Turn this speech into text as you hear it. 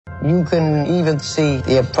You can even see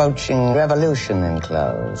the approaching revolution in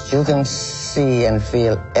clothes. You can see and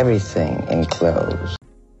feel everything in clothes.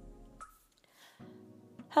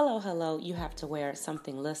 Hello, you have to wear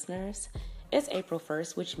something, listeners. It's April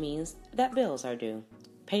 1st, which means that bills are due.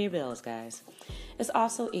 Pay your bills, guys. It's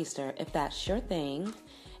also Easter, if that's your thing.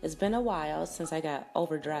 It's been a while since I got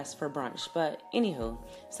overdressed for brunch, but anywho.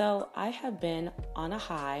 So I have been on a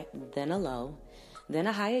high, then a low, then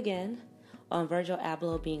a high again, on Virgil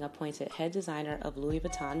Abloh being appointed head designer of Louis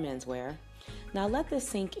Vuitton menswear. Now let this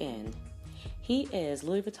sink in. He is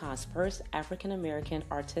Louis Vuitton's first African-American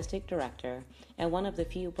artistic director and one of the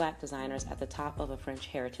few black designers at the top of a French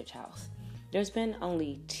heritage house. There's been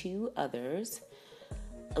only two others,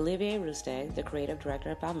 Olivier Rousteing, the creative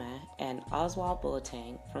director of Balmain, and Oswald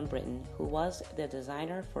Boateng from Britain, who was the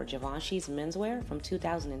designer for Givenchy's menswear from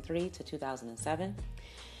 2003 to 2007.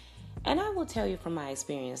 And I will tell you from my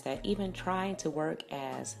experience that even trying to work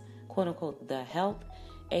as, quote-unquote, the help,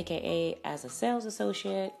 aka as a sales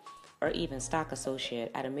associate or even stock associate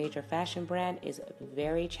at a major fashion brand is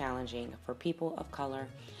very challenging for people of color.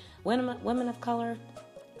 Women of color,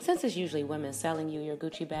 since it's usually women selling you your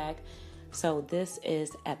Gucci bag, so this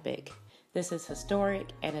is epic. This is historic,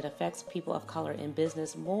 and it affects people of color in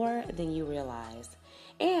business more than you realize.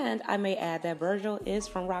 And I may add that Virgil is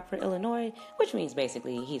from Rockford, Illinois, which means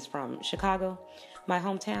basically he's from Chicago, my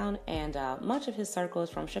hometown, and much of his circle is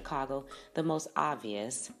from Chicago, the most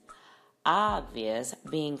obvious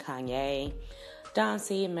being Kanye, Don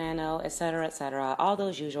C, Mano, etc., all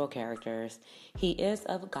those usual characters. He is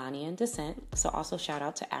of Ghanaian descent, so also shout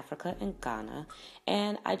out to Africa and Ghana.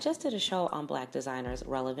 And I just did a show on black designers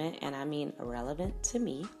relevant, and I mean relevant to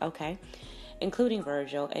me, okay, including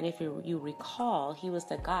Virgil. And if you recall, he was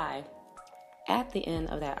the guy at the end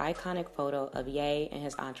of that iconic photo of Ye and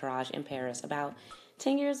his entourage in Paris about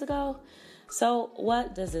 10 years ago. So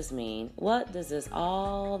what does this mean? What does this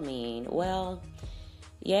all mean? Well,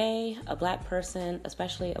 Ye, a black person,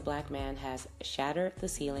 especially a black man, has shattered the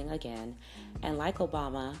ceiling again. And like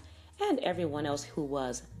Obama and everyone else who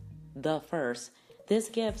was the first, this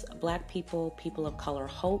gives black people of color,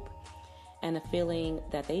 hope and a feeling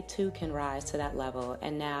that they too can rise to that level.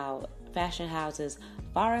 And now fashion houses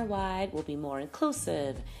far and wide will be more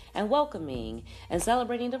inclusive and welcoming and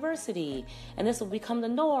celebrating diversity. And this will become the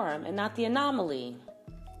norm and not the anomaly.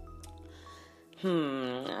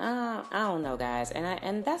 I don't know, guys.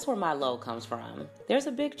 And that's where my low comes from. There's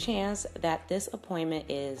a big chance that this appointment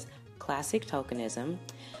is classic tokenism.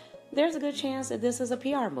 There's a good chance that this is a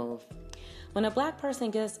PR move. When a black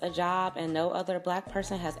person gets a job and no other black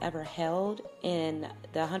person has ever held in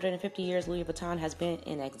the 150 years Louis Vuitton has been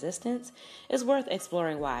in existence, it's worth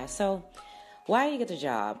exploring why. So, why you get the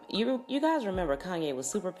job? You guys remember Kanye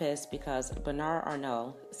was super pissed because Bernard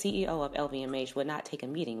Arnault, CEO of LVMH, would not take a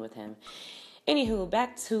meeting with him. Anywho,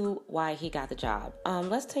 back to why he got the job.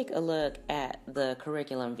 Let's take a look at the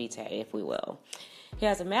curriculum vitae, if we will. He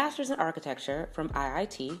has a master's in architecture from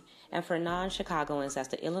IIT, and for non-Chicagoans, that's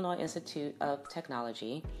the Illinois Institute of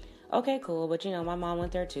Technology. Okay, cool, but my mom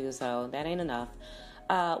went there too, so that ain't enough.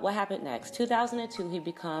 What happened next? 2002, he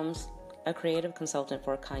becomes a creative consultant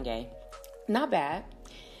for Kanye. Not bad.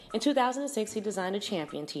 In 2006, he designed a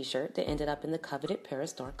Champion t-shirt that ended up in the coveted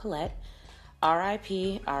Paris store Colette.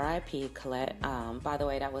 R.I.P. Colette. By the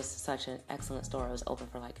way, that was such an excellent store. It was open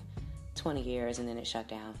for like 20 years and then it shut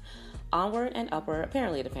down. Onward and upward.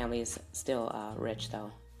 Apparently the family is still rich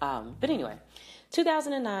though. But anyway,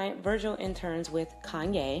 2009, Virgil interns with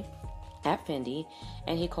Kanye at Fendi,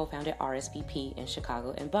 and he co-founded RSVP in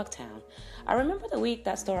Chicago and Bucktown. I remember the week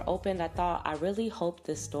that store opened, I thought, I really hope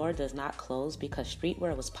this store does not close because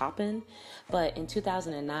streetwear was popping. But in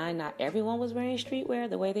 2009, not everyone was wearing streetwear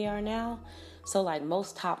the way they are now. So like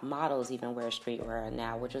most top models even wear streetwear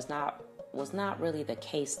now, which was not really the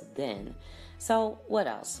case then. So what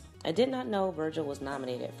else? I did not know Virgil was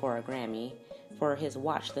nominated for a Grammy for his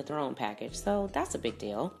Watch the Throne package, so that's a big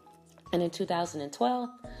deal. And in 2012,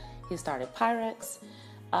 he started Pyrex.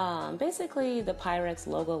 Basically, the Pyrex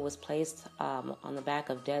logo was placed on the back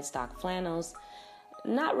of dead stock flannels.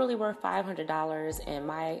 Not really worth $500 in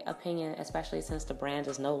my opinion, especially since the brand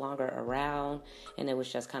is no longer around and it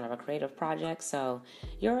was just kind of a creative project. So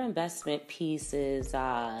your investment piece is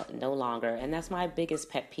no longer. And that's my biggest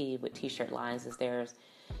pet peeve with t-shirt lines is they're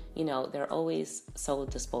always so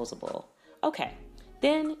disposable. Okay,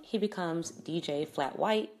 then he becomes DJ Flat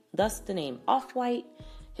White, thus the name Off-White.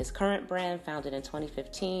 His current brand founded in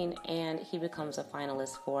 2015, and he becomes a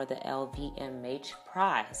finalist for the LVMH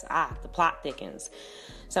prize. The plot thickens.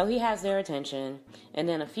 So he has their attention, and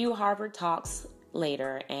then a few Harvard talks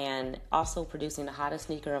later, and also producing the hottest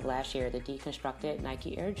sneaker of last year, the deconstructed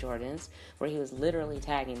Nike Air Jordans, where he was literally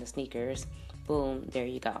tagging the sneakers. Boom, there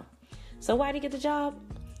you go. So why did he get the job?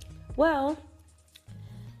 Well,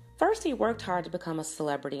 first he worked hard to become a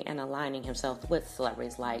celebrity and aligning himself with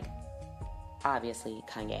celebrities like, obviously,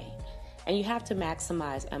 Kanye. And you have to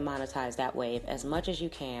maximize and monetize that wave as much as you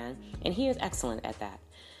can, and he is excellent at that.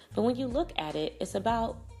 But when you look at it, it's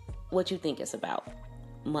about what you think it's about: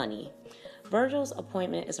 money. Virgil's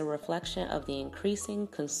appointment is a reflection of the increasing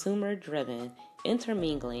consumer-driven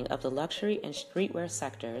intermingling of the luxury and streetwear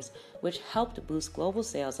sectors, which helped boost global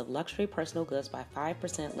sales of luxury personal goods by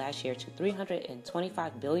 5% last year to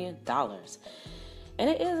 $325 billion. And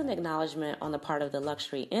it is an acknowledgement on the part of the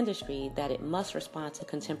luxury industry that it must respond to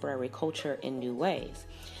contemporary culture in new ways.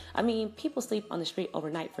 I mean, people sleep on the street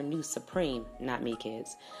overnight for new Supreme, not me,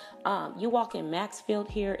 kids. You walk in Maxfield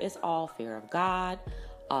here, it's all Fear of God,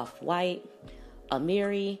 Off-White,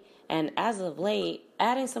 Amiri, and as of late,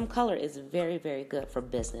 adding some color is very, very good for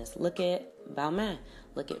business. Look at Balmain,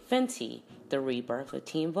 look at Fenty, the rebirth of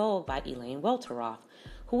Teen Vogue by Elaine Welteroth,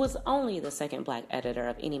 who was only the second black editor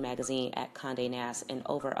of any magazine at Condé Nast in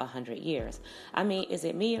over 100 years. I mean, is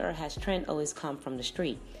it me, or has trend always come from the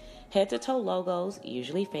street? Head-to-toe logos,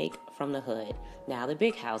 usually fake, from the hood. Now the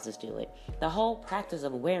big houses do it. The whole practice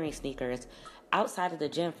of wearing sneakers outside of the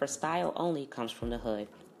gym for style only comes from the hood.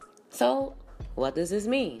 So, what does this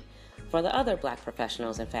mean for the other black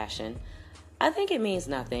professionals in fashion? I think it means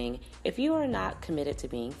nothing if you are not committed to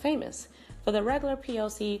being famous. For the regular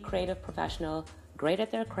POC creative professional, great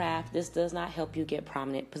at their craft, this does not help you get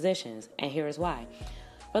prominent positions, and here is why.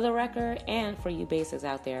 For the record, and for you basics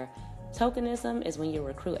out there, tokenism is when you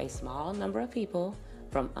recruit a small number of people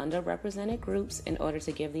from underrepresented groups in order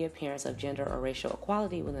to give the appearance of gender or racial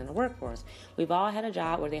equality within the workforce. We've all had a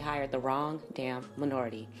job where they hired the wrong damn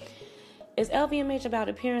minority. Is LVMH about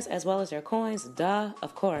appearance as well as their coins? Duh,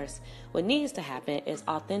 of course. What needs to happen is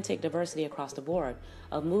authentic diversity across the board,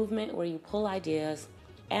 a movement where you pull ideas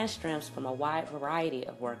and strengths from a wide variety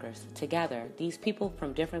of workers together. These people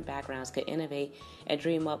from different backgrounds could innovate and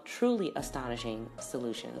dream up truly astonishing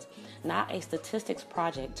solutions, not a statistics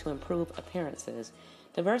project to improve appearances.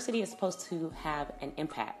 Diversity is supposed to have an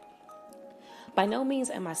impact. By no means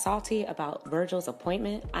am I salty about Virgil's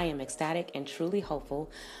appointment. I am ecstatic and truly hopeful.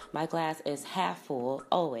 My glass is half full,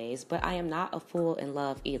 always, but I am not a fool in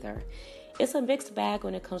love either. It's a mixed bag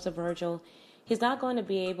when it comes to Virgil. He's not going to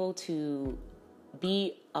be able to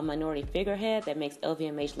be a minority figurehead that makes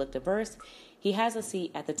LVMH look diverse. He has a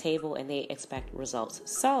seat at the table and they expect results.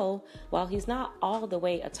 So, while he's not all the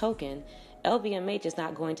way a token, LVMH is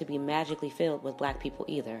not going to be magically filled with black people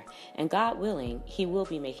either. And God willing, he will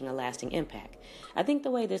be making a lasting impact. I think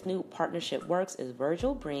the way this new partnership works is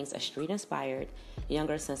Virgil brings a street-inspired,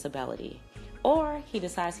 younger sensibility. Or he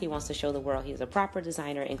decides he wants to show the world he's a proper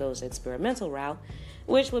designer and goes the experimental route,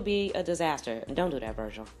 which would be a disaster. Don't do that,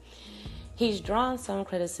 Virgil. He's drawn some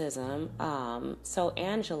criticism. So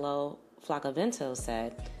Angelo Flacavento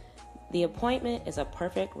said, "The appointment is a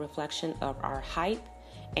perfect reflection of our hype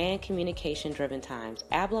and communication-driven times.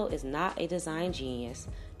 Abloh is not a design genius,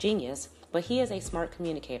 but he is a smart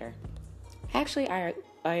communicator." Actually,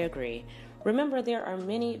 I agree. Remember, there are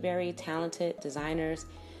many very talented designers,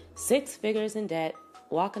 6 figures in debt,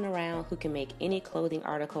 walking around who can make any clothing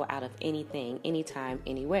article out of anything, anytime,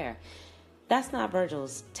 anywhere. That's not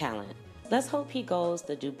Virgil's talent. Let's hope he goes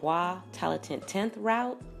the Dubois Talented 10th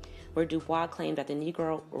route, where Dubois claimed that the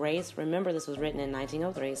Negro race, remember this was written in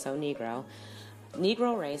 1903, so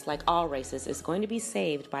Negro race, like all races, is going to be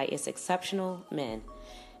saved by its exceptional men.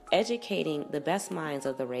 Educating the best minds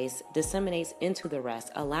of the race disseminates into the rest,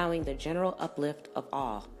 allowing the general uplift of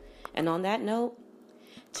all. And on that note,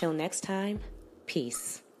 till next time,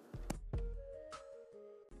 peace.